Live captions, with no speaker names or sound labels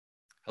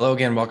Hello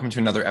again. Welcome to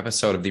another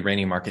episode of the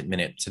Uranium Market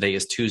Minute. Today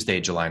is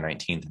Tuesday, July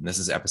 19th, and this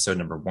is episode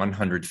number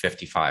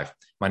 155.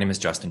 My name is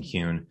Justin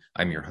Hune.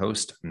 I'm your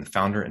host. I'm the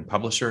founder and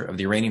publisher of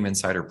the Uranium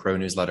Insider Pro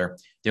newsletter,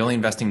 the only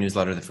investing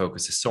newsletter that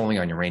focuses solely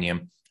on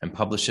uranium and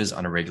publishes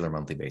on a regular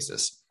monthly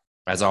basis.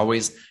 As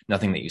always,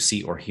 nothing that you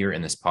see or hear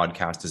in this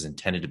podcast is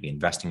intended to be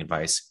investing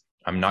advice.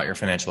 I'm not your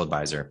financial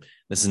advisor.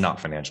 This is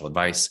not financial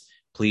advice.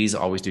 Please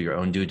always do your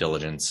own due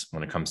diligence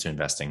when it comes to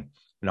investing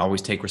and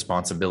always take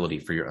responsibility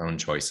for your own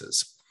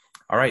choices.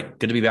 All right,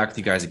 good to be back with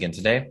you guys again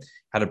today.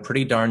 Had a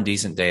pretty darn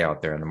decent day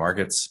out there in the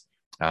markets.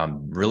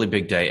 Really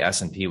big day.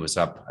 S&P was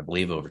up, I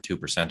believe, over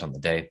 2% on the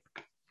day,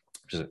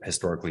 which is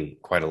historically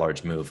quite a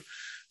large move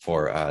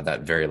for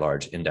that very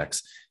large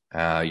index.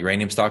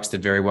 Uranium stocks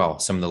did very well.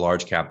 Some of the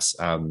large caps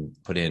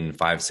put in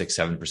 5, 6,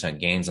 7%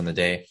 gains on the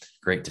day.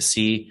 Great to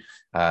see.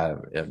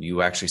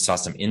 You actually saw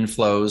some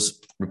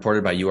inflows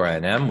reported by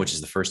URNM, which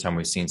is the first time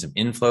we've seen some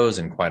inflows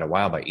in quite a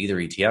while by either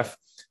ETF.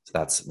 So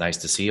that's nice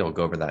to see. I'll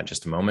go over that in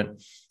just a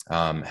moment.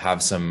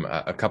 Have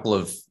a couple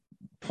of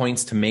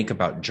points to make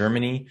about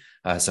Germany,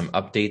 some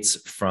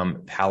updates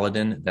from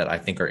Paladin that I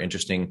think are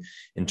interesting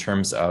in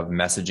terms of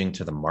messaging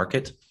to the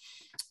market.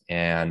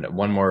 And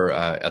one more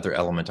other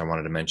element I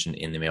wanted to mention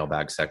in the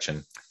mailbag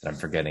section that I'm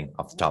forgetting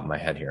off the top of my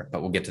head here,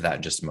 but we'll get to that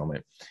in just a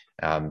moment.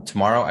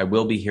 Tomorrow, I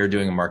will be here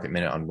doing a market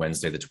minute on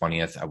Wednesday, the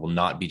 20th. I will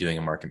not be doing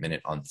a market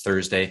minute on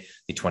Thursday,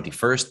 the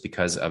 21st,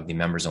 because of the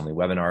members only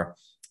webinar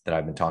that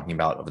I've been talking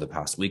about over the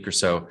past week or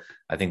so.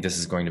 I think this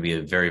is going to be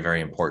a very, very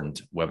important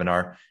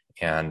webinar,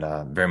 and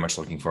very much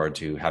looking forward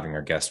to having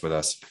our guest with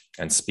us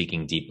and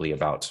speaking deeply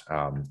about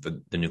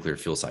the nuclear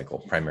fuel cycle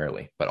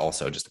primarily, but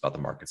also just about the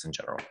markets in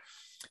general.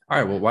 All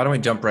right, well, why don't we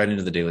jump right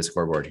into the daily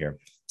scoreboard here?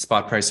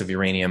 Spot price of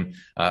uranium,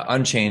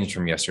 unchanged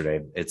from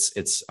yesterday.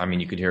 I mean,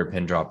 you could hear a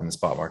pin drop in the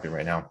spot market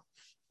right now.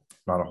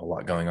 Not a whole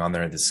lot going on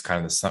there. This is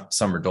kind of the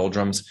summer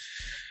doldrums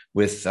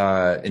with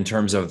in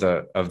terms of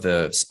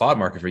the spot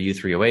market for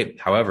U3O8.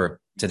 However,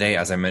 today,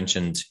 as I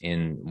mentioned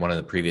in one of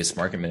the previous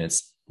market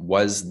minutes,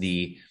 was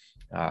the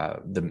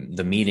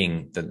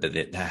meeting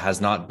that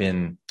has not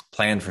been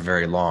planned for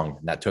very long.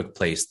 That took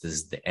place. This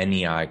is the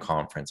NEI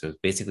conference. It was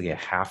basically a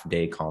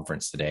half-day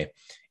conference today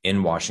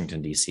in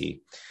Washington,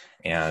 D.C.,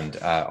 and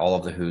all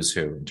of the who's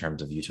who in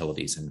terms of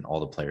utilities and all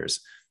the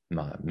players,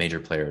 major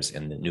players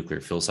in the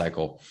nuclear fuel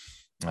cycle.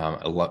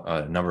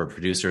 A number of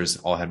producers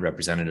all had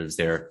representatives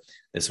there.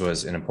 This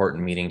was an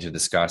important meeting to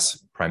discuss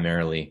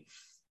primarily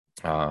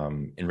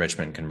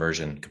enrichment and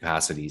conversion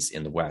capacities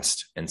in the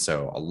West. And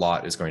so a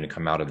lot is going to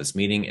come out of this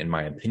meeting, in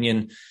my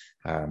opinion.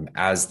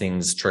 As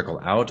things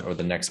trickle out over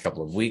the next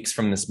couple of weeks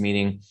from this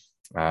meeting,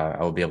 I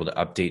will be able to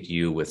update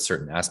you with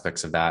certain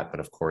aspects of that.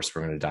 But of course,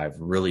 we're going to dive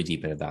really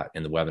deep into that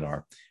in the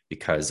webinar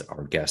because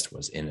our guest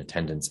was in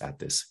attendance at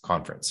this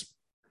conference.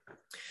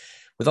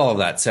 With all of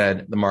that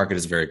said, the market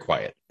is very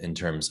quiet in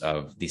terms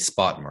of the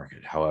spot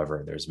market.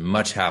 However, there's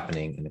much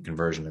happening in the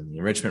conversion and the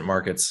enrichment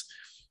markets,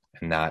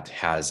 and that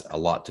has a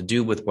lot to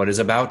do with what is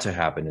about to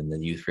happen in the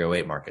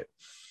U3O8 market.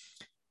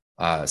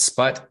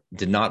 SPUT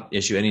did not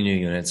issue any new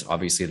units.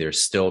 Obviously, they're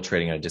still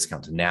trading at a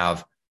discount to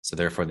NAV, so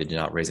therefore they did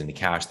not raise any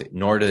cash,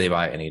 nor do they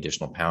buy any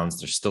additional pounds.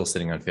 They're still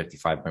sitting on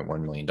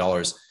 $55.1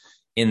 million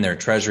in their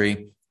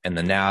treasury. And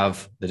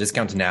the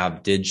discount to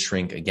NAV did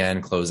shrink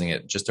again, closing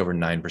at just over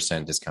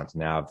 9% discount to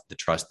NAV. The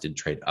trust did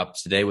trade up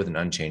today with an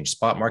unchanged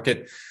spot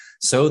market.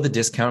 So the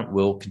discount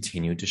will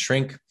continue to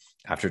shrink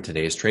after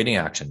today's trading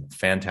action.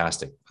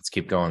 Fantastic. Let's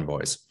keep going,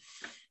 boys.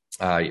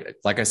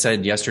 Like I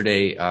said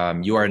yesterday,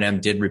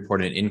 URNM did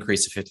report an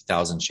increase of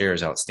 50,000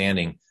 shares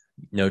outstanding.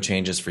 No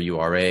changes for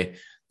URA.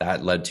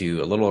 That led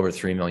to a little over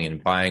 3 million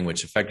buying,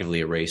 which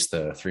effectively erased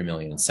the 3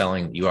 million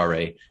selling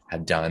URA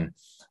had done.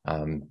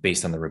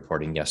 Based on the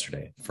reporting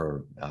yesterday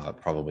for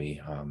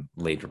probably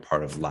later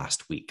part of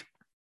last week.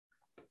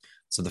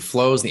 So the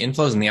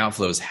inflows and the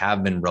outflows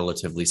have been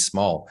relatively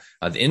small.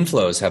 The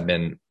inflows have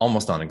been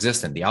almost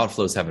non-existent. The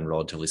outflows have been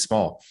relatively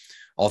small.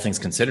 All things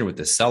considered with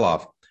this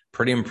sell-off,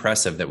 pretty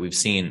impressive that we've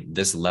seen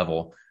this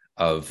level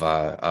of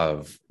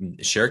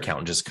share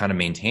count just kind of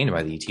maintained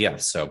by the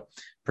ETFs. So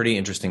pretty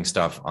interesting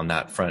stuff on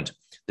that front.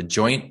 The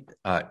joint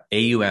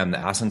AUM, the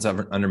assets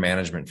under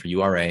management for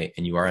URA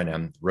and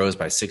URNM, rose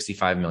by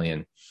 65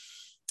 million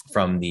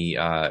from the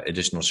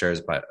additional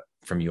shares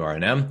from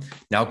URNM.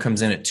 Now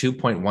comes in at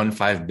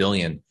 2.15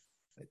 billion,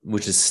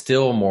 which is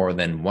still more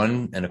than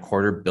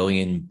 1.25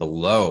 billion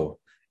below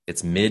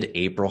its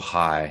mid-April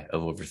high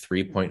of over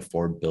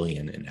 3.4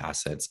 billion in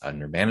assets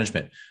under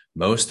management.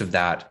 Most of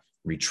that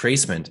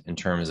retracement in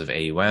terms of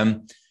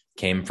AUM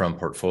came from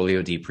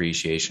portfolio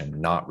depreciation,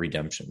 not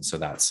redemption. So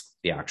that's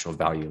the actual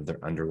value of their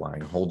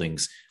underlying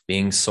holdings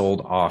being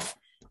sold off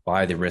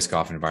by the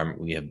risk-off environment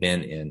we have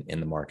been in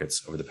the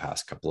markets over the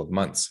past couple of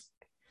months.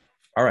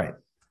 All right.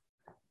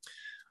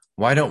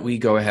 Why don't we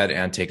go ahead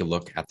and take a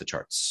look at the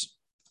charts?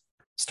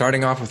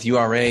 Starting off with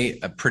URA,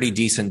 a pretty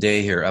decent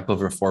day here, up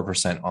over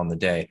 4% on the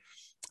day,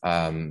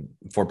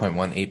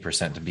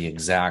 4.18% to be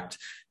exact.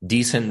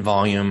 Decent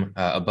volume,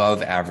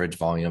 above average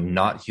volume,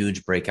 not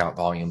huge breakout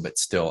volume, but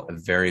still a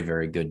very,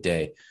 very good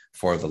day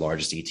for the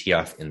largest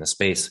ETF in the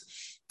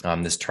space.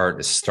 This chart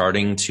is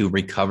starting to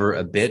recover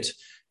a bit.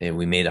 And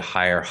we made a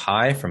higher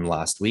high from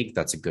last week.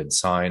 That's a good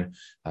sign.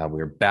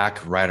 We're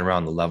back right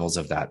around the levels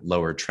of that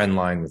lower trend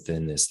line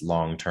within this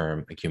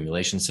long-term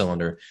accumulation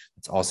cylinder.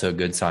 It's also a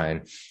good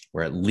sign.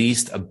 We're at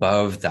least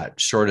above that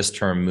shortest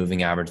term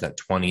moving average, that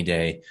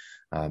 20-day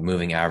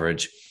moving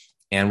average.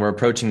 And we're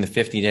approaching the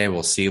 50-day.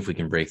 We'll see if we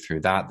can break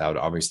through that. That would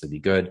obviously be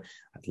good.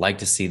 I'd like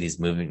to see these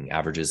moving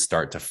averages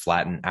start to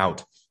flatten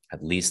out,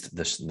 at least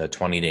the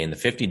 20-day and the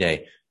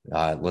 50-day.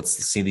 Let's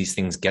see these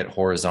things get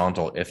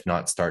horizontal, if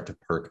not start to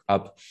perk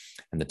up.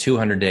 And the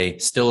 200-day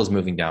still is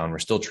moving down. We're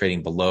still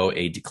trading below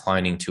a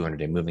declining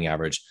 200-day moving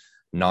average.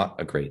 Not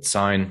a great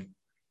sign.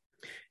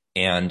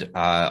 And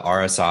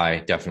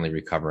RSI definitely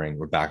recovering.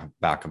 We're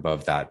back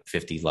above that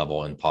 50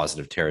 level in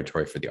positive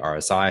territory for the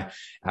RSI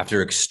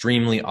after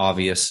extremely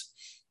obvious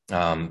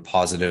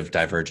positive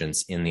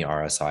divergence in the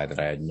RSI that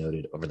I had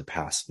noted over the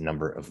past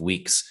number of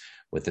weeks,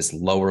 with this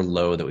lower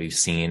low that we've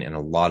seen in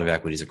a lot of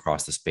equities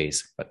across the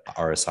space, but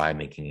RSI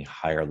making a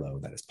higher low.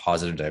 That is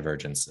positive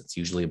divergence. It's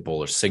usually a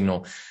bullish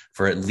signal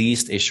for at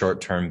least a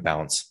short-term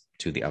bounce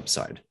to the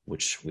upside,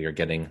 which we are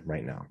getting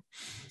right now.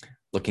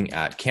 Looking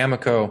at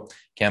Cameco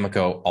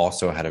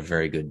also had a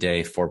very good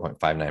day,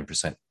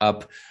 4.59%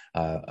 up,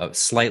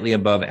 slightly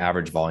above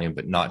average volume,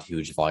 but not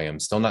huge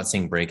volume. Still not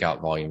seeing breakout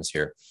volumes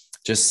here.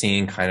 Just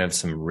seeing kind of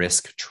some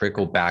risk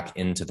trickle back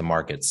into the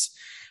markets.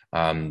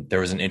 There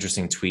was an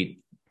interesting tweet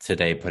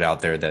today put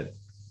out there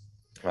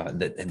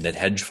that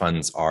hedge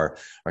funds are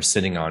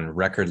sitting on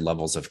record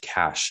levels of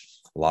cash.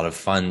 A lot of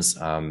funds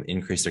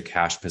increase their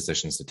cash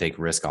positions to take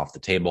risk off the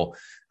table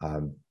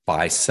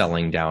by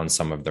selling down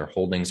some of their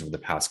holdings over the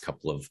past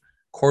couple of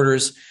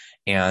quarters.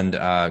 And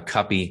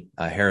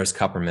Harris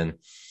Kupperman,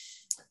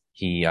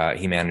 he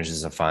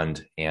manages a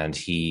fund, and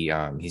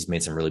he's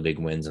made some really big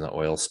wins in the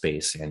oil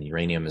space and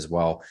uranium as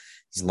well.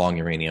 He's long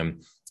uranium.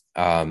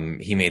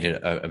 He made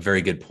a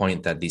very good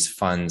point that these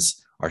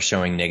funds are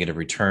showing negative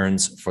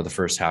returns for the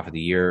first half of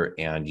the year,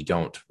 and you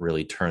don't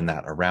really turn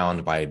that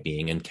around by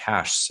being in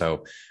cash.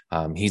 So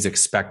he's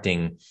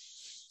expecting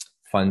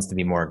funds to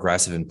be more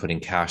aggressive in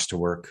putting cash to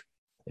work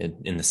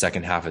in the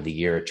second half of the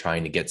year,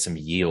 trying to get some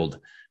yield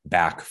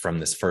back from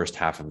this first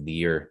half of the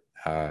year.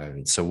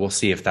 So we'll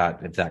see if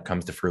that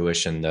comes to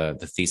fruition. The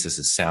thesis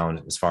is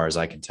sound as far as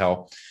I can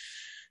tell.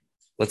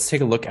 Let's take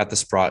a look at the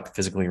Sprott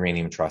Physical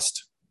Uranium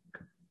Trust.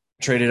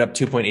 Traded up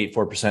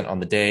 2.84%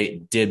 on the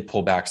day, did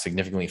pull back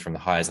significantly from the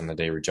highs on the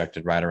day,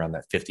 rejected right around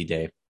that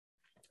 50-day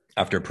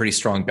after a pretty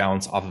strong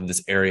bounce off of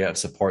this area of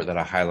support that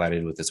I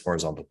highlighted with this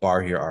horizontal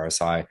bar here,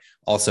 RSI,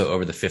 also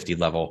over the 50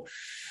 level.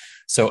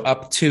 So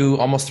up to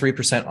almost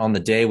 3% on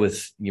the day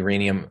with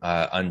uranium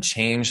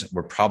unchanged.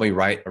 We're probably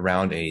right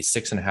around a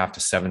 6.5 to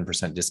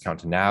 7%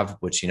 discount to NAV,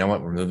 which, you know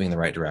what, we're moving in the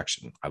right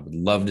direction. I would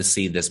love to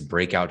see this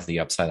break out to the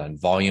upside on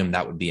volume.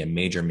 That would be a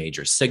major,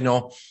 major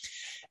signal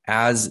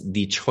as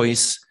the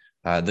choice,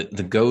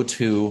 the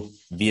go-to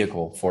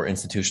vehicle for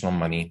institutional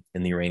money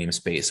in the uranium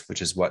space,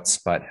 which is what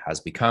SPUT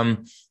has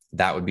become.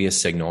 That would be a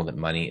signal that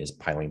money is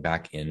piling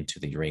back into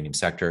the uranium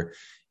sector.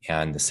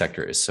 And the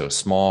sector is so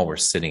small, we're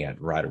sitting at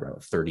right around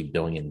a $30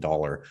 billion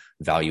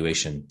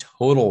valuation,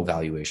 total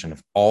valuation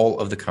of all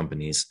of the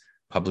companies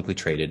publicly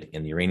traded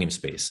in the uranium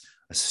space.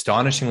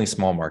 Astonishingly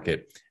small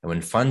market. And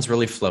when funds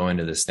really flow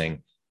into this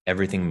thing,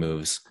 everything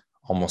moves.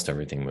 Almost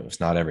everything moves.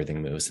 Not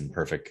everything moves in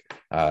perfect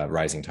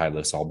rising tide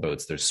lifts all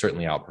boats. There's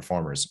certainly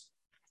outperformers.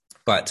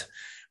 But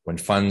when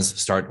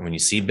you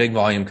see big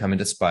volume come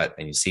into SPUT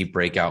and you see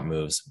breakout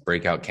moves,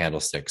 breakout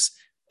candlesticks,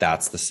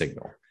 that's the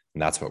signal.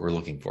 And that's what we're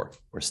looking for.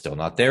 We're still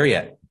not there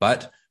yet,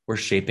 but we're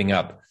shaping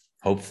up.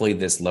 Hopefully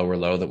this lower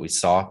low that we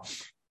saw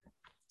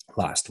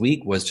last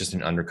week was just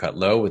an undercut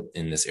low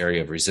in this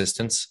area of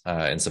resistance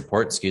and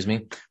support,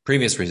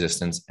 previous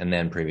resistance and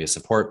then previous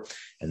support.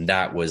 And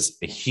that was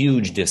a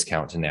huge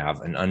discount to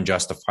NAV, an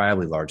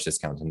unjustifiably large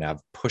discount to NAV,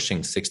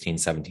 pushing 16,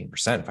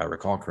 17%, if I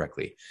recall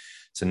correctly.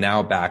 So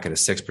now back at a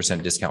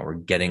 6% discount, we're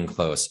getting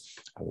close.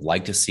 I would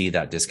like to see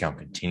that discount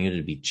continue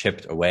to be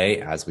chipped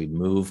away as we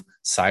move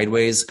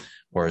sideways,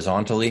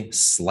 horizontally,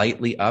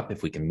 slightly up.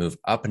 If we can move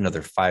up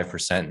another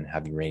 5% and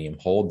have uranium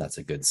hold, that's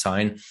a good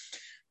sign.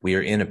 We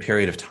are in a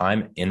period of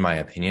time, in my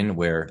opinion,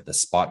 where the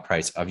spot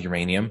price of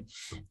uranium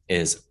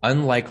is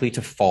unlikely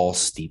to fall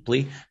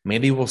steeply.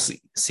 Maybe we'll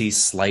see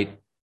slight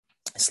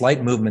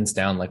movements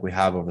down like we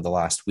have over the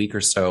last week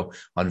or so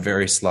on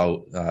very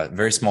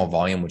small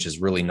volume, which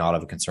is really not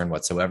of a concern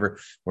whatsoever.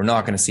 We're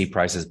not going to see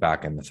prices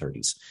back in the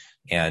 30s.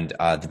 And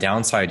the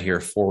downside here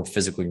for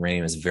physical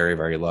uranium is very,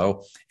 very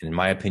low. And in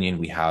my opinion,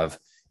 we have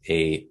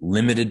a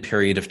limited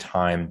period of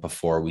time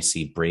before we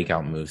see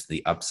breakout moves to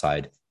the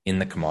upside in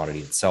the commodity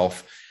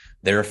itself.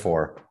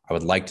 Therefore, I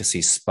would like to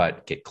see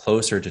SPUT get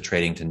closer to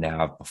trading to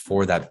NAV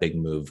before that big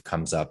move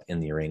comes up in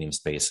the uranium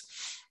space.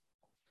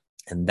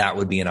 And that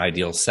would be an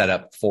ideal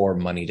setup for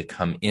money to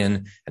come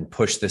in and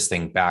push this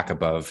thing back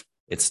above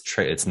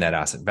its net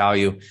asset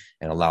value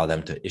and allow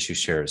them to issue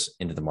shares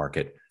into the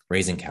market,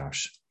 raising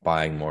cash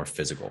buying more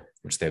physical,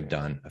 which they've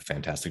done a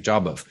fantastic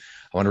job of.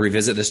 I want to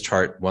revisit this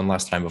chart one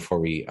last time before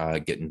we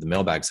get into the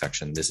mailbag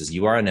section. This is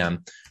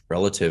URNM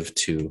relative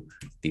to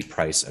the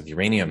price of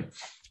uranium.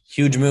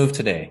 Huge move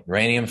today.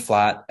 Uranium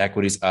flat,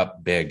 equities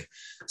up big.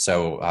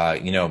 So,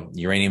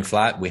 uranium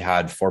flat, we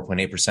had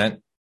 4.8%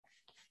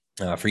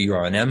 for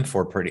URNM,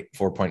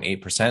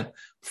 4.8%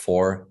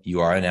 for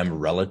URNM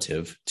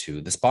relative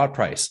to the spot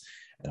price.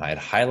 And I had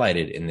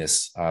highlighted in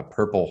this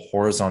purple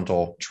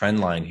horizontal trend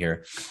line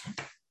here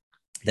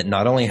that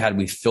not only had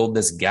we filled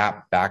this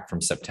gap back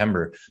from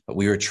September, but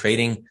we were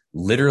trading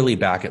literally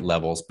back at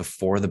levels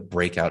before the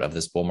breakout of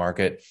this bull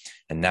market.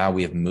 And now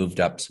we have moved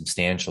up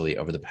substantially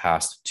over the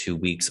past 2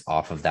 weeks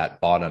off of that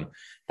bottom.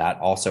 That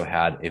also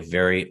had a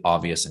very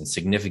obvious and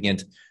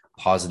significant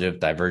positive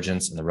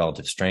divergence in the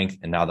relative strength.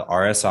 And now the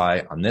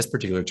RSI on this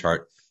particular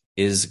chart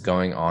is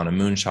going on a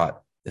moonshot.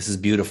 This is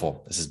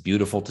beautiful. This is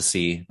beautiful to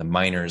see the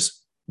miners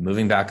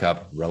moving back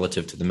up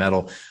relative to the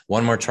metal.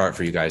 One more chart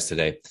for you guys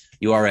today.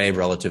 URA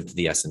relative to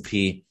the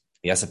S&P.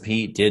 The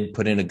S&P did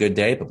put in a good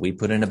day, but we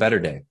put in a better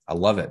day. I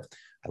love it.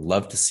 I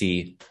love to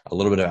see a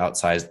little bit of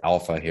outsized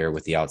alpha here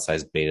with the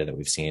outsized beta that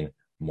we've seen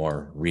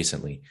more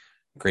recently.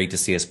 Great to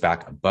see us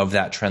back above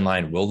that trend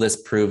line. Will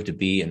this prove to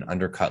be an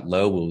undercut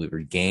low? Will we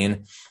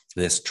regain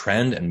this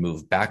trend and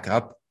move back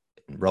up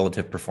in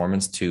relative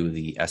performance to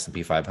the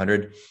S&P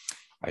 500?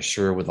 I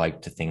sure would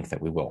like to think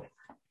that we will.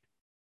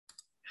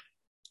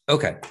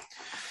 Okay.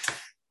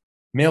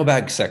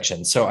 Mailbag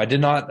section. So I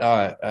did not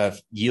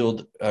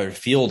field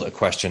a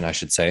question, I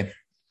should say,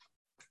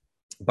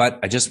 but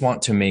I just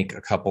want to make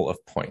a couple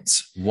of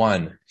points.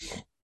 One,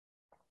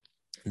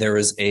 there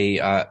was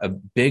a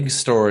big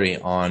story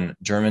on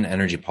German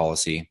energy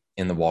policy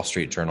in the Wall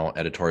Street Journal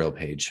editorial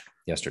page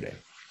yesterday.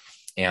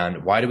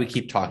 And why do we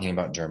keep talking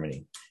about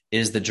Germany?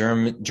 Is the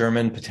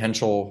German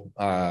potential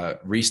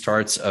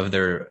restarts of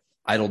their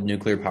idled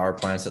nuclear power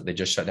plants that they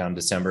just shut down in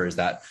December, is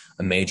that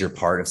a major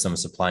part of some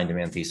supply and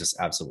demand thesis?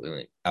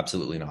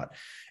 Absolutely not.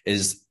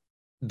 Is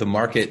the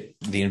market,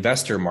 the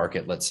investor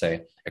market, let's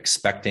say,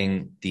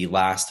 expecting the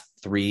last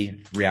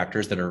 3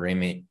 reactors that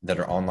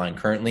are online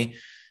currently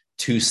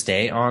to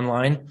stay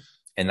online?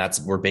 And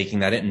we're baking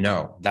that in?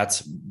 No,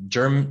 that's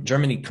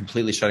Germany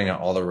completely shutting down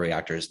all the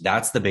reactors.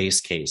 That's the base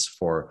case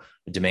for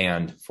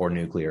demand for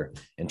nuclear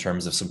in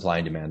terms of supply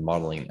and demand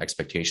modeling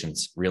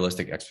expectations,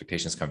 realistic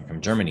expectations coming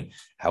from Germany.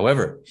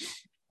 However,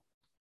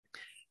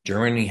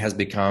 Germany has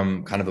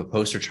become kind of a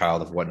poster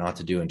child of what not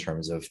to do in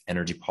terms of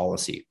energy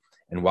policy.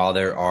 And while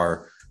there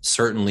are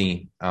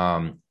certainly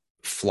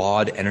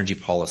flawed energy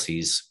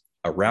policies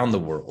around the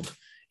world,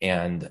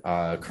 and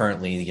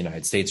currently the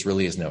United States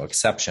really is no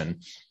exception,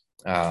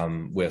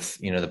 with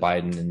the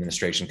Biden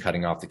administration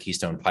cutting off the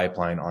Keystone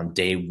Pipeline on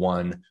day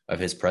 1 of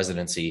his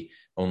presidency,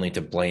 only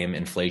to blame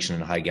inflation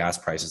and high gas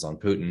prices on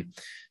Putin.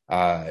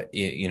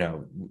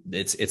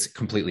 It's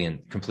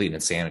complete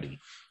insanity.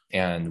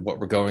 And what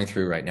we're going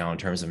through right now in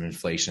terms of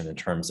inflation, in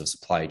terms of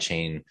supply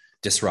chain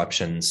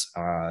disruptions,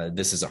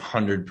 this is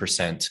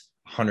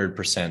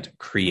 100%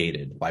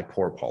 created by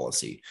poor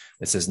policy.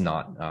 This is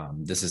not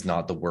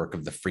the work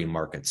of the free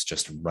markets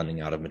just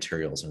running out of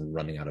materials and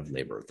running out of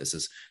labor. This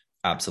is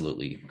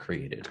absolutely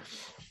created.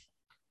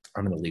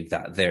 I'm going to leave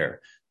that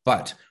there.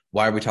 But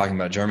why are we talking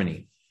about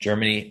Germany?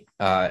 Germany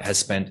has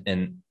spent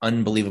an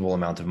unbelievable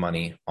amount of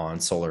money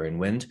on solar and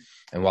wind.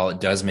 And while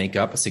it does make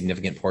up a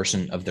significant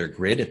portion of their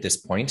grid at this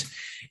point,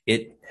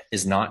 it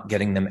is not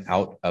getting them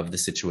out of the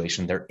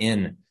situation they're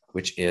in,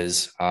 which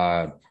is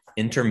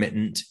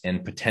intermittent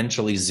and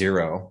potentially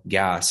zero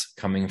gas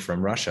coming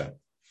from Russia.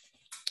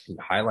 We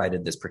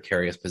highlighted this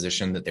precarious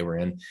position that they were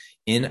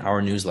in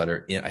our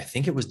newsletter. I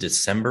think it was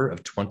December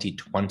of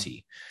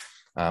 2020,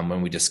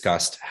 when we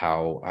discussed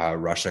how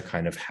Russia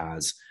kind of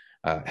has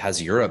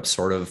Europe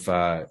sort of,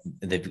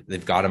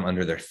 they've got them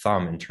under their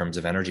thumb in terms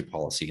of energy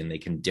policy, and they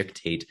can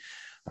dictate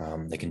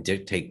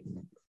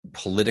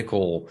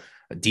political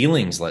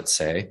dealings, let's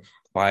say,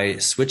 by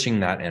switching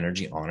that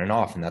energy on and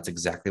off. And that's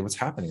exactly what's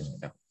happening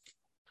right now.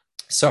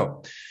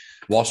 So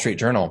Wall Street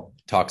Journal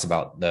talks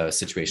about the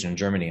situation in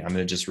Germany. I'm going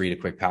to just read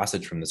a quick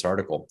passage from this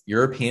article.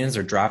 Europeans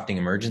are drafting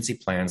emergency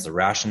plans to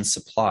ration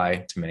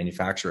supply to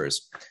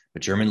manufacturers,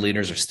 but German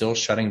leaders are still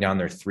shutting down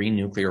their 3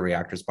 nuclear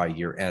reactors by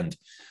year end.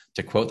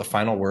 To quote the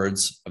final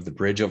words of the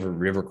bridge over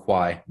River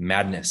Kwai,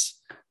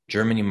 madness.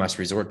 Germany must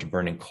resort to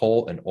burning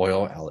coal and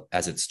oil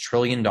as its $1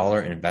 trillion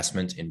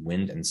investment in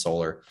wind and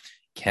solar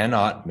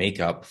cannot make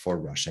up for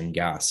Russian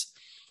gas.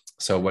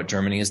 So what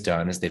Germany has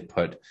done is they've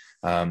put,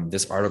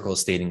 this article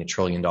is stating $1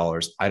 trillion.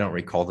 I don't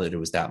recall that it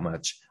was that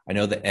much. I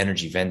know that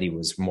Energy Vendi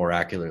was more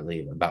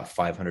accurately about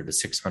 500 to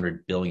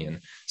 600 billion,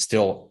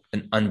 still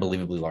an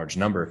unbelievably large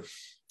number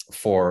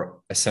for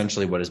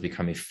essentially what has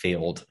become a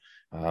failed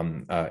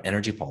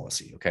energy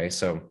policy. Okay,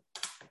 so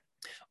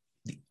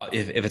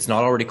if it's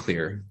not already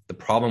clear, the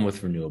problem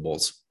with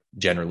renewables,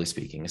 generally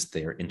speaking, is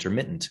they're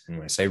intermittent. And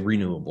when I say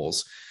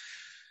renewables,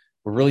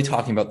 we're really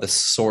talking about the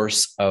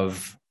source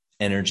of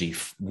energy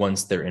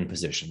once they're in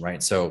position,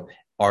 right? So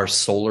Are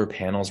solar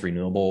panels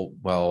renewable?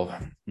 Well,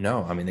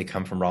 no. I mean, they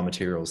come from raw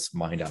materials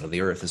mined out of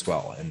the earth as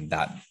well. And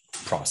that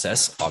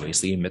process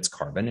obviously emits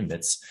carbon,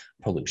 emits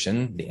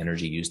pollution, the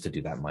energy used to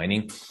do that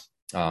mining,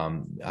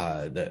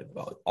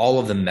 all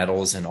of the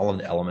metals and all of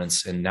the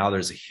elements. And now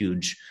there's a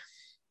huge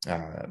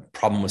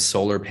problem with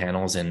solar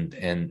panels and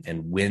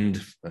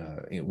wind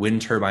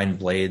turbine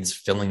blades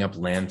filling up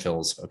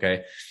landfills.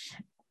 Okay.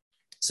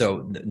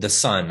 So the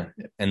sun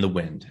and the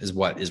wind is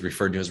what is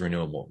referred to as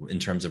renewable in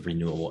terms of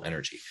renewable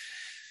energy.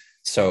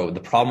 So the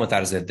problem with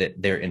that is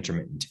that they're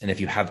intermittent. And if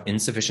you have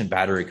insufficient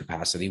battery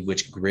capacity,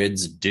 which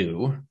grids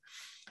do,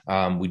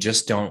 we're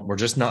just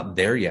not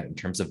there yet in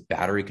terms of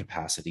battery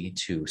capacity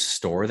to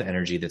store the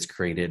energy that's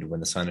created when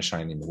the sun is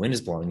shining and the wind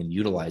is blowing and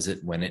utilize it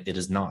when it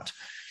is not.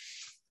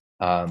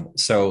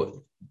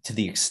 So to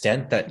the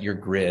extent that your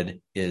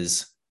grid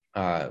is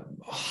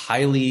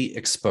highly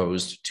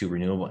exposed to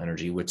renewable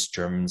energy, which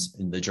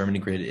the Germany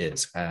grid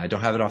is. I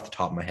don't have it off the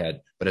top of my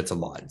head, but it's a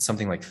lot. It's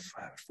something like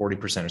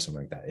 40% or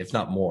something like that, if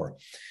not more,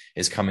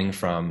 is coming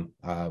from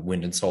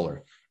wind and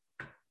solar.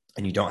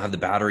 And you don't have the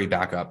battery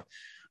backup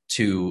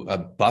to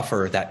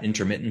buffer that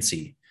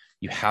intermittency.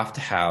 You have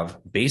to have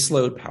base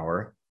load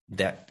power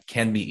that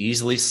can be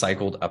easily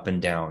cycled up and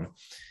down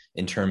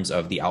in terms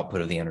of the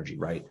output of the energy,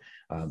 right?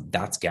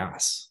 That's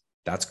gas,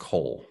 that's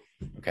coal,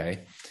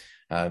 okay?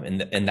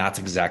 And that's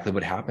exactly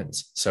what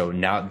happens. So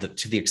now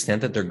to the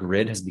extent that their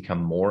grid has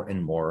become more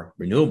and more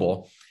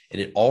renewable,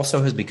 it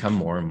also has become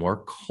more and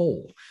more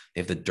coal. They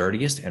have the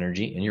dirtiest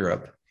energy in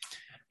Europe.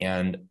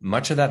 And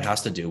much of that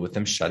has to do with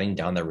them shutting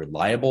down their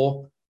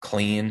reliable,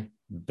 clean,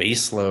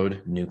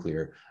 baseload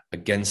nuclear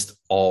against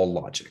all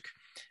logic.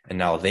 And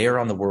now they are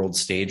on the world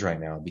stage right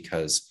now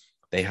because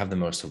they have the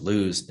most to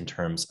lose in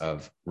terms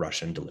of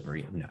Russian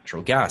delivery of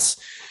natural gas.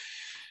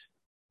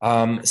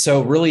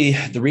 So really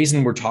the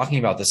reason we're talking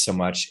about this so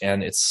much,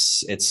 and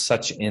it's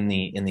such in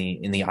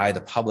the eye of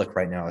the public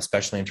right now,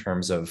 especially in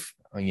terms of,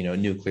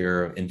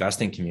 nuclear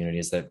investing community,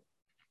 is that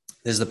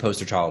this is the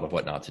poster child of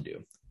what not to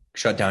do.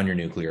 Shut down your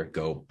nuclear,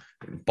 go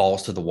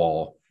balls to the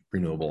wall,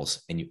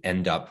 renewables, and you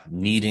end up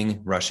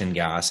needing Russian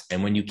gas.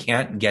 And when you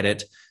can't get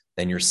it,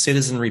 then your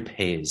citizenry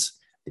pays.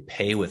 They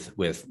pay with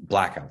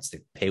blackouts.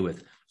 They pay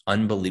with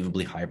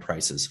unbelievably high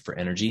prices for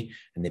energy,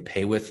 and they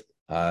pay with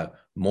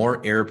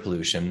more air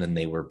pollution than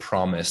they were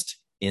promised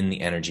in the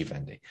energy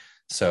vending.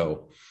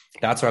 So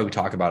that's why we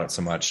talk about it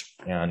so much.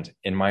 And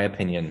in my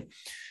opinion,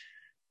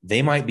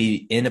 they might be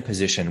in a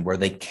position where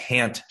they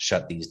can't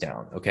shut these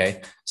down.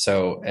 Okay.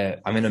 So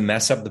I'm going to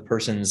mess up the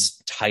person's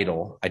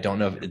title. I don't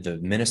know if the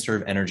Minister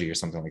of Energy or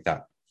something like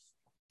that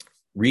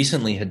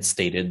recently had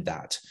stated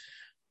that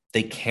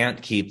they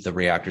can't keep the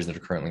reactors that are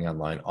currently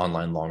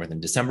online longer than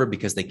December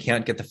because they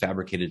can't get the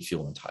fabricated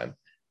fuel in time.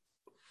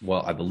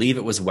 Well, I believe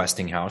it was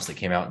Westinghouse that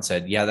came out and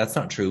said, yeah, that's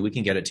not true. We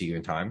can get it to you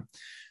in time.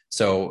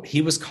 So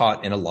he was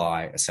caught in a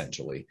lie,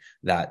 essentially,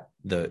 that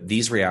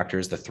these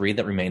reactors, the 3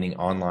 that remaining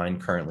online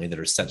currently that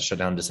are set to shut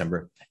down in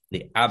December,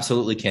 they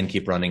absolutely can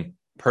keep running,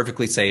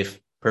 perfectly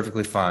safe,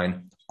 perfectly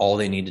fine. All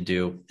they need to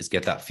do is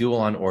get that fuel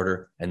on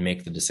order and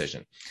make the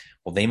decision.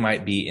 Well, they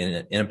might be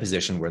in a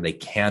position where they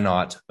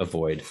cannot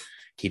avoid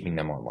keeping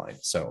them online.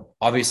 So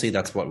obviously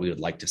that's what we would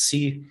like to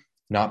see.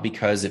 Not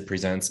because it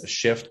presents a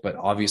shift, but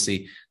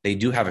obviously they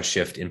do have a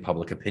shift in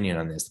public opinion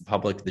on this.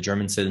 The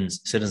German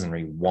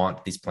citizenry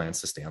want these plants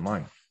to stay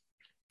online.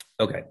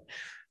 Okay,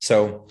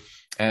 so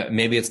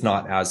maybe it's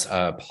not as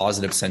a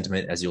positive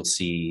sentiment as you'll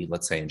see,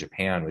 let's say in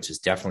Japan, which is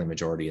definitely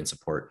majority in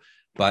support.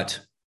 But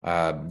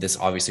this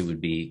obviously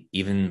would be,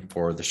 even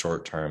for the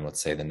short term,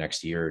 let's say the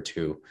next year or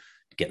two,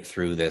 to get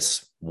through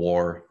this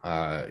war,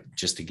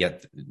 just to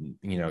get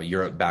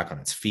Europe back on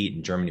its feet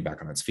and Germany back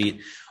on its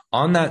feet.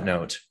 On that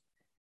note,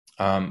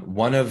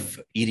 one of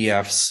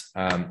EDF's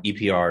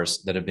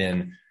EPRs that have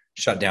been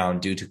shut down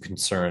due to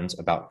concerns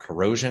about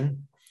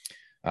corrosion.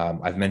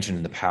 I've mentioned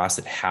in the past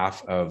that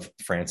half of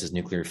France's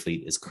nuclear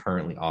fleet is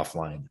currently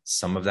offline.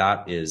 Some of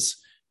that is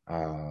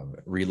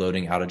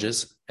reloading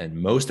outages, and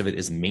most of it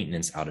is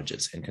maintenance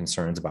outages and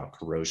concerns about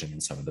corrosion in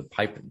some of the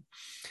piping.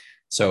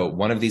 So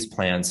one of these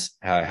plants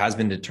has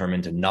been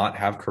determined to not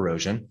have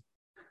corrosion,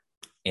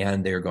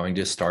 and they're going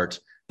to start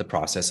the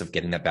process of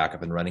getting that back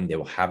up and running. They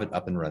will have it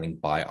up and running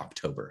by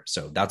October.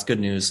 So that's good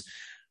news.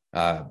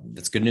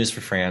 That's good news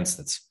for France.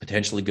 That's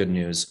potentially good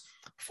news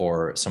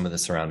for some of the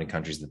surrounding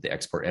countries that they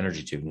export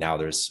energy to. Now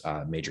there's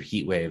a major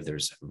heat wave.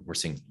 We're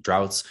seeing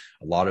droughts.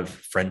 A lot of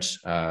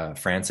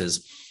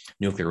France's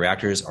nuclear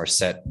reactors are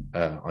set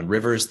on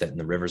rivers, and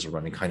the rivers are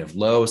running kind of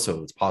low.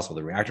 So it's possible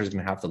the reactor is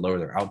going to have to lower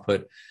their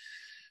output.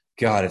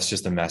 God, it's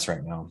just a mess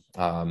right now.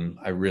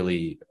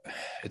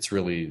 It's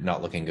really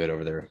not looking good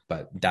over there,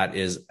 but that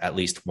is at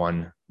least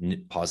one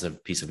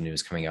positive piece of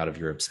news coming out of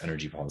Europe's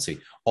energy policy.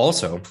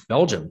 Also,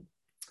 Belgium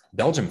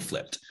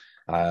flipped.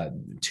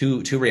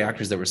 Two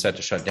reactors that were set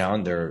to shut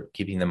down. They're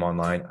keeping them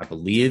online. I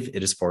believe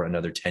it is for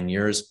another 10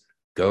 years.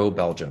 Go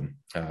Belgium.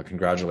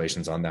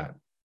 Congratulations on that.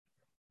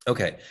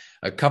 Okay.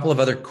 A couple of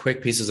other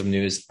quick pieces of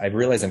news. I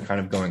realize I'm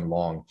kind of going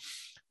long,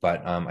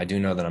 but I do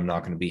know that I'm not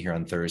going to be here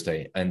on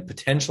Thursday and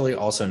potentially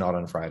also not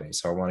on Friday.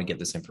 So I want to get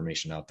this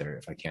information out there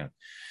if I can.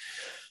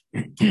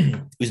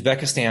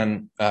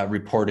 Uzbekistan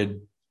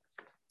reported,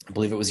 I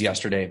believe it was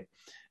yesterday,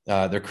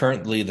 they're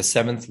currently the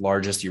 7th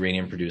largest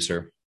uranium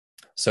producer.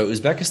 So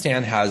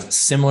Uzbekistan has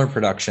similar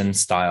production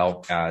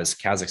style as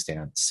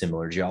Kazakhstan,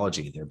 similar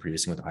geology. They're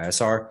producing with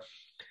ISR.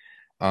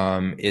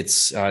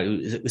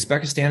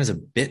 Uzbekistan is a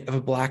bit of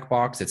a black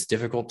box. It's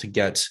difficult to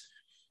get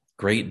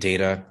great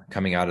data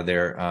coming out of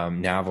there.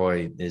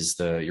 Navoy is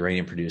the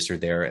uranium producer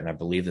there, and I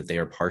believe that they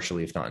are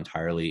partially, if not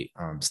entirely,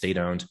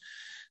 state-owned.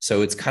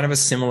 So it's kind of a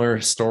similar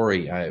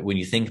story. When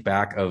you think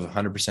back of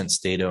 100%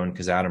 state-owned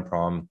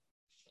Kazatomprom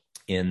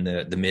in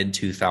the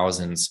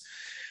mid-2000s,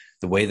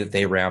 the way that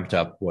they ramped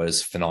up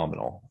was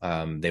phenomenal.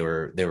 They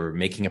were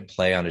making a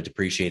play on a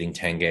depreciating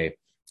tenge,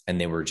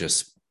 and they were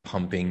just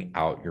pumping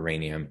out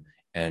uranium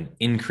and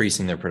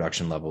increasing their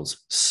production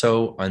levels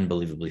so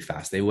unbelievably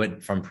fast. They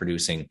went from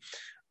producing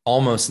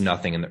almost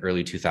nothing in the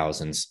early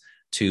 2000s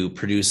to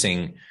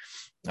producing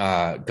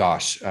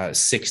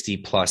 60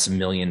 plus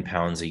million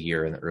pounds a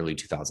year in the early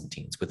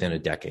 2010s. Within a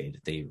decade,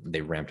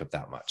 they ramped up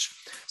that much.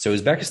 So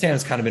Uzbekistan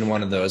has kind of been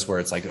one of those where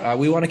it's like,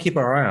 we want to keep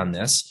our eye on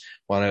this,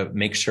 want to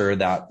make sure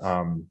that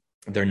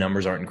their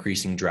numbers aren't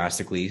increasing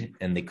drastically.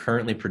 And they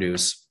currently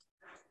produce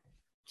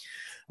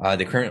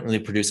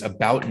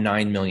about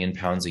 9 million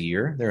pounds a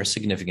year. They're a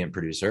significant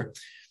producer.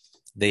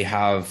 They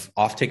have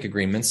offtake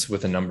agreements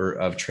with a number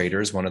of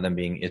traders, one of them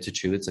being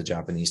Itachu. It's a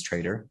Japanese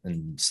trader.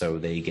 And so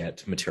they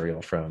get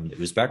material from the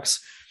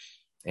Uzbeks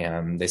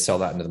and they sell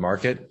that into the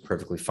market.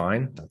 Perfectly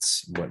fine.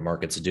 That's what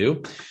markets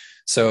do.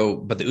 So,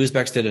 but the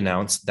Uzbeks did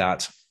announce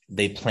that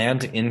they plan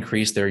to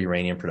increase their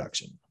uranium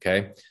production.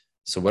 Okay.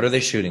 So what are they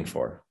shooting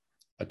for?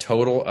 A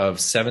total of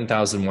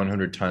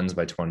 7,100 tons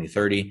by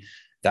 2030.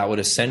 That would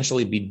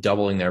essentially be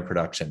doubling their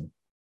production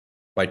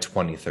by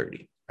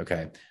 2030.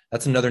 Okay.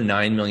 That's another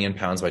 9 million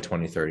pounds by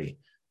 2030.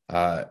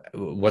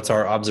 What's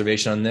our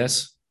observation on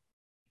this?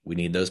 We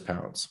need those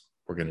pounds.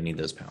 We're going to need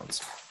those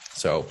pounds.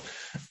 So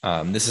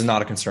this is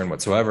not a concern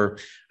whatsoever.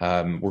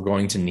 We're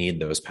going to need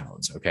those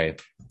pounds. Okay.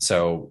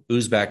 So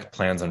Uzbek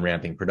plans on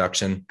ramping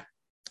production.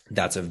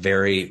 That's a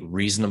very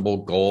reasonable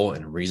goal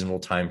and reasonable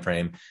time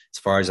frame. As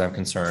far as I'm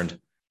concerned,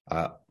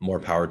 more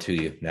power to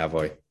you,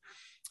 Navoy.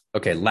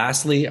 Okay.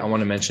 Lastly, I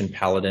want to mention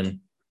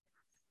Paladin.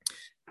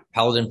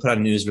 Paladin put out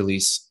a news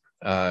release.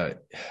 It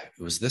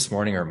was this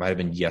morning or it might have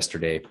been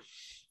yesterday.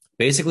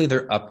 Basically,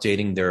 they're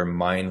updating their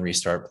mine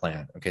restart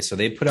plan. Okay, so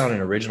they put out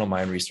an original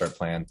mine restart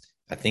plan.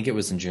 I think it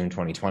was in June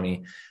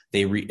 2020.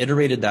 They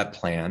reiterated that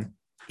plan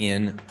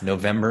in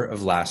November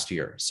of last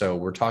year. So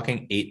we're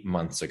talking 8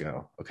 months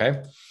ago.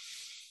 Okay,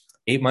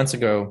 8 months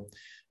ago,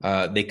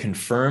 they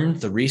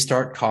confirmed the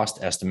restart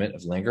cost estimate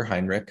of Langer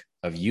Heinrich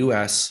of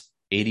US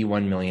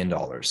 $81 million.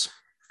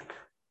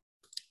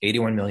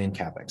 81 million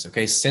CAPEX.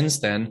 Okay, since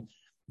then,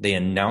 they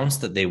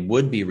announced that they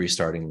would be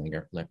restarting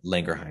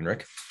Langer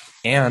Heinrich,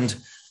 and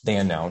they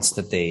announced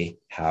that they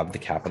have the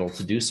capital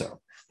to do so.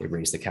 They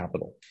raised the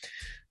capital.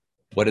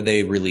 What did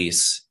they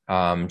release?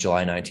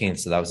 July 19th.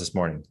 So that was this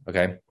morning.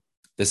 Okay.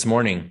 This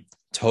morning,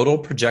 total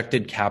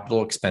projected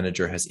capital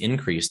expenditure has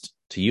increased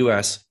to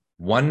US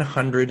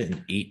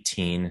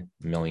 $118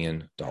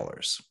 million.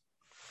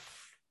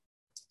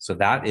 So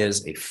that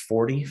is a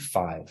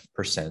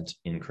 45%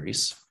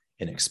 increase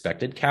in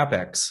expected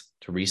CAPEX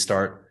to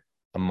restart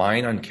a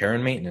mine on care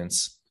and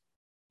maintenance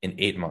in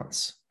 8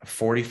 months, a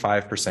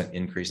 45%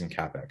 increase in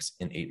CAPEX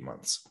in 8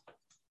 months.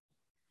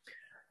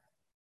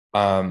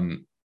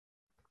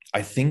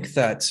 I think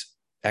that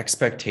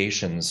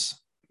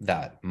expectations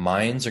that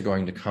mines are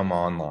going to come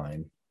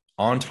online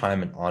on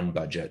time and on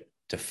budget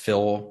to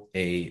fill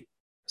a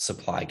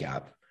supply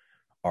gap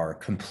are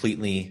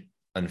completely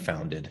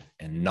unfounded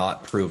and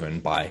not proven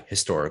by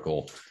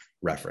historical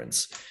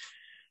reference.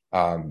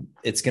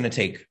 It's going to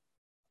take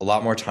a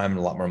lot more time and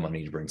a lot more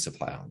money to bring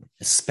supply on,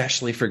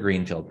 especially for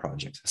greenfield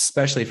projects,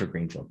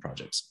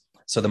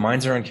 So the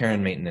mines are on care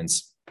and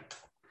maintenance.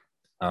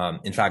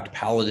 In fact,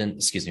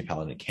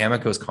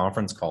 Cameco's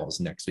conference call is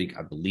next week.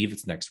 I believe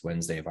it's next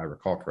Wednesday, if I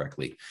recall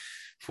correctly,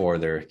 for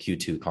their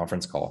Q2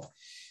 conference call.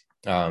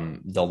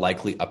 They'll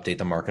likely update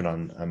the market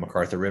on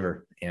McArthur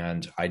River.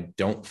 And I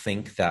don't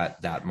think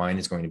that mine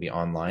is going to be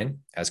online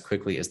as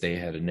quickly as they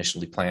had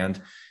initially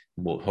planned.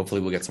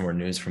 Hopefully we'll get some more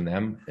news from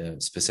them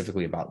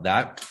specifically about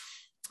that.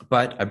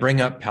 But I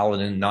bring up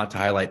Paladin not to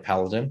highlight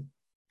Paladin,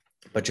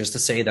 but just to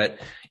say that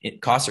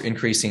costs are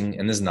increasing,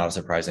 and this is not a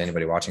surprise to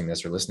anybody watching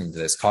this or listening to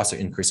this. Costs are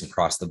increasing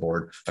across the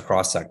board,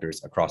 across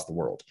sectors, across the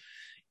world.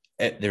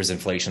 There's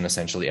inflation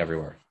essentially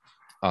everywhere.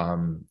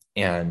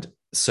 And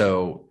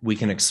so we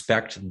can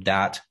expect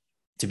that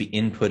to be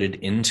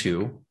inputted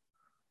into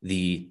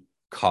the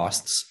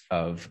costs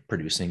of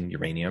producing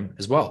uranium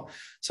as well.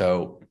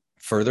 So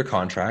further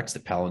contracts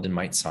that Paladin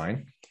might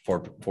sign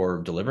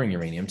for delivering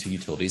uranium to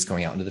utilities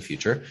going out into the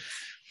future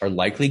are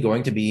likely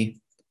going to be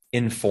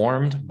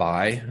informed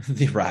by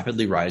the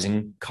rapidly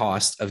rising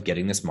cost of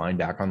getting this mine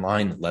back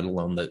online, let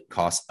alone the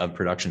cost of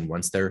production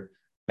once they're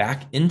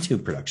back into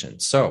production.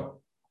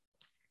 So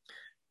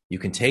You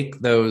can take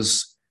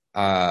those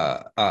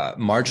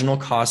marginal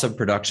cost of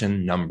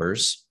production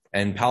numbers,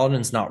 and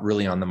Paladin's not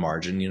really on the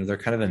margin. They're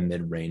kind of a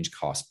mid-range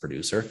cost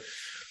producer.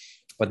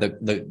 But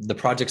the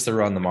projects that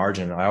are on the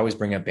margin, I always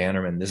bring up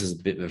Bannerman. This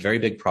is a very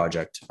big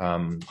project,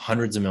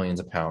 hundreds of millions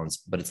of pounds,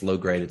 but it's low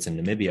grade. It's in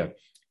Namibia.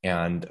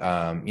 And,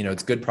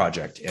 it's a good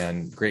project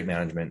and great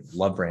management.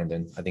 Love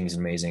Brandon. I think he's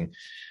an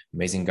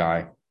amazing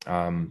guy.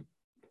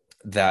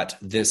 That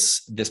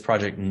this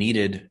project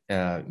needed,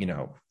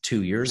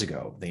 2 years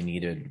ago, they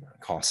needed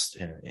costs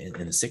in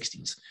the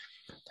 60s.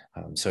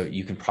 So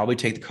you can probably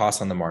take the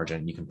cost on the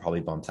margin. You can probably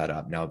bump that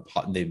up. Now,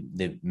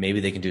 maybe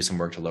they can do some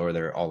work to lower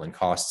their all-in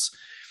costs.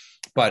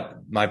 But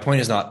my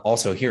point is not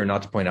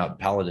to point out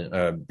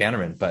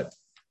Bannerman, but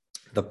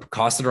the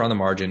costs that are on the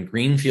margin,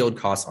 greenfield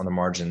costs on the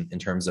margin in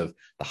terms of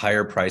the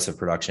higher price of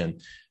production,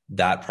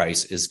 that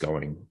price is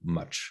going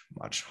much,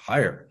 much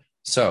higher.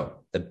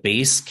 So the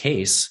base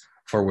case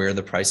for where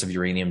the price of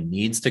uranium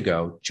needs to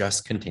go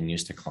just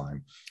continues to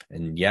climb.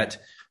 And yet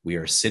we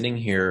are sitting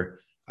here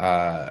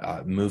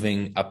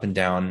moving up and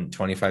down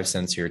 25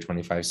 cents here,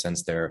 25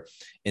 cents there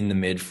in the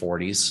mid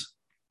 40s.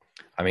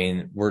 I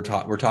mean, we're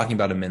talking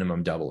about a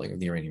minimum doubling of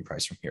the uranium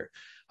price from here.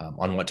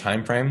 On what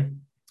time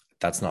frame?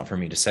 That's not for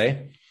me to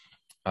say.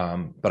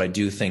 But I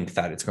do think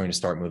that it's going to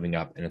start moving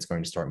up, and it's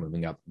going to start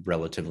moving up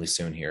relatively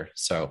soon here.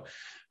 So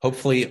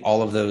hopefully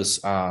all of those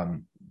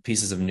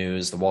pieces of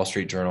news, the Wall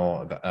Street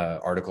Journal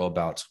article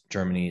about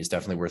Germany is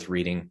definitely worth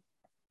reading.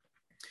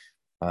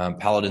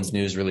 Paladin's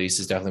news release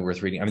is definitely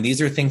worth reading. I mean,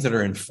 these are things that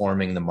are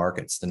informing the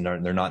markets.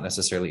 They're not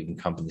necessarily even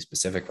company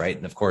specific, right?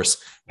 And of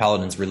course,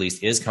 Paladin's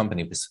release is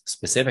company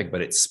specific,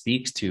 but it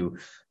speaks to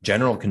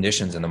general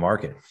conditions in the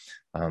market,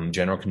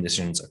 general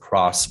conditions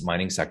across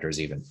mining sectors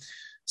even.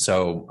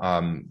 So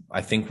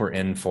I think we're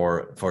in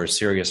for a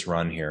serious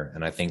run here.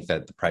 And I think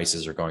that the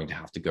prices are going to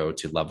have to go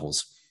to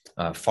levels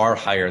far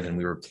higher than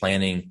we were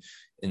planning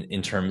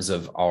in terms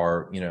of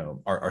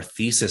our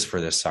thesis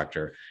for this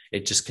sector.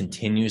 It just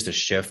continues to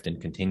shift and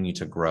continue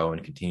to grow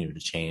and continue to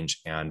change.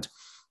 And,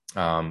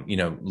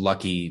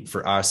 lucky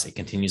for us, it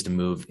continues to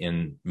move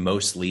in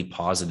mostly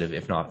positive,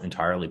 if not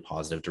entirely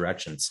positive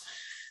directions.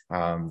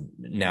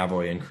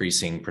 Navoy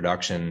increasing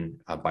production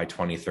by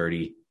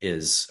 2030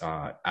 is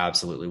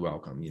absolutely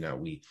welcome.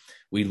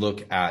 We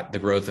look at the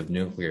growth of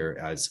nuclear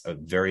as a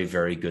very,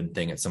 very good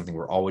thing. It's something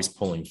we're always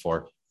pulling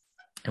for.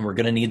 And we're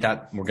going to need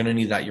that. We're going to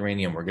need that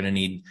uranium. We're going to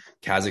need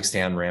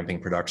Kazakhstan ramping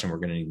production. We're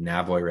going to need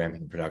Navoy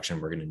ramping production.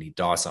 We're going to need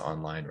DASA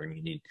online. We're going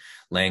to need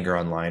Langer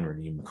online. We're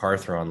going to need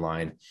MacArthur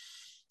online.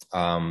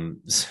 We're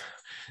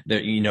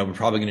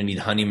probably going to need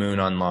Honeymoon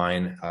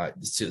online.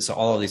 So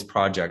all of these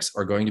projects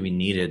are going to be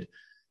needed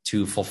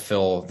to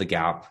fulfill the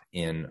gap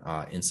in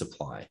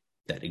supply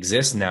that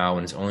exists now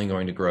and is only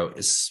going to grow,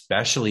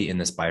 especially in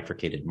this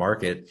bifurcated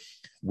market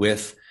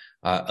with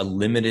a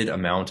limited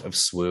amount of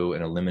SWU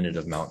and a limited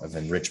amount of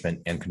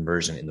enrichment and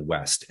conversion in the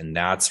West. And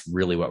that's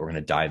really what we're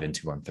going to dive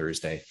into on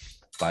Thursday.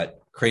 But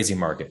crazy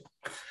market.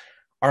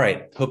 All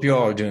right. Hope you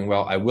all are doing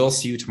well. I will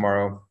see you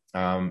tomorrow.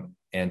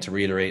 And to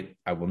reiterate,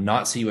 I will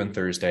not see you on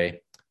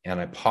Thursday, and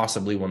I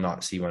possibly will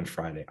not see you on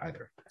Friday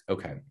either.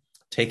 Okay.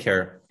 Take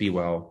care. Be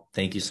well.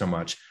 Thank you so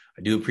much.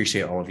 I do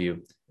appreciate all of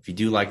you. If you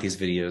do like these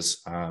videos,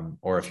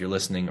 or if you're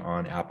listening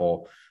on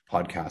Apple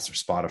Podcasts or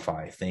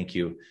Spotify, thank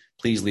you.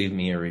 Please leave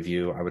me a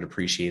review. I would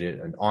appreciate it,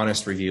 an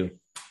honest review.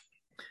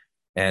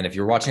 And if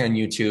you're watching on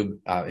YouTube,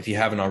 if you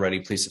haven't already,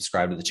 please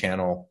subscribe to the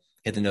channel,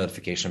 hit the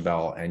notification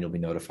bell, and you'll be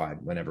notified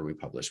whenever we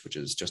publish, which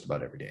is just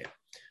about every day.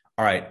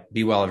 All right.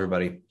 Be well,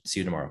 everybody. See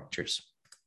you tomorrow. Cheers.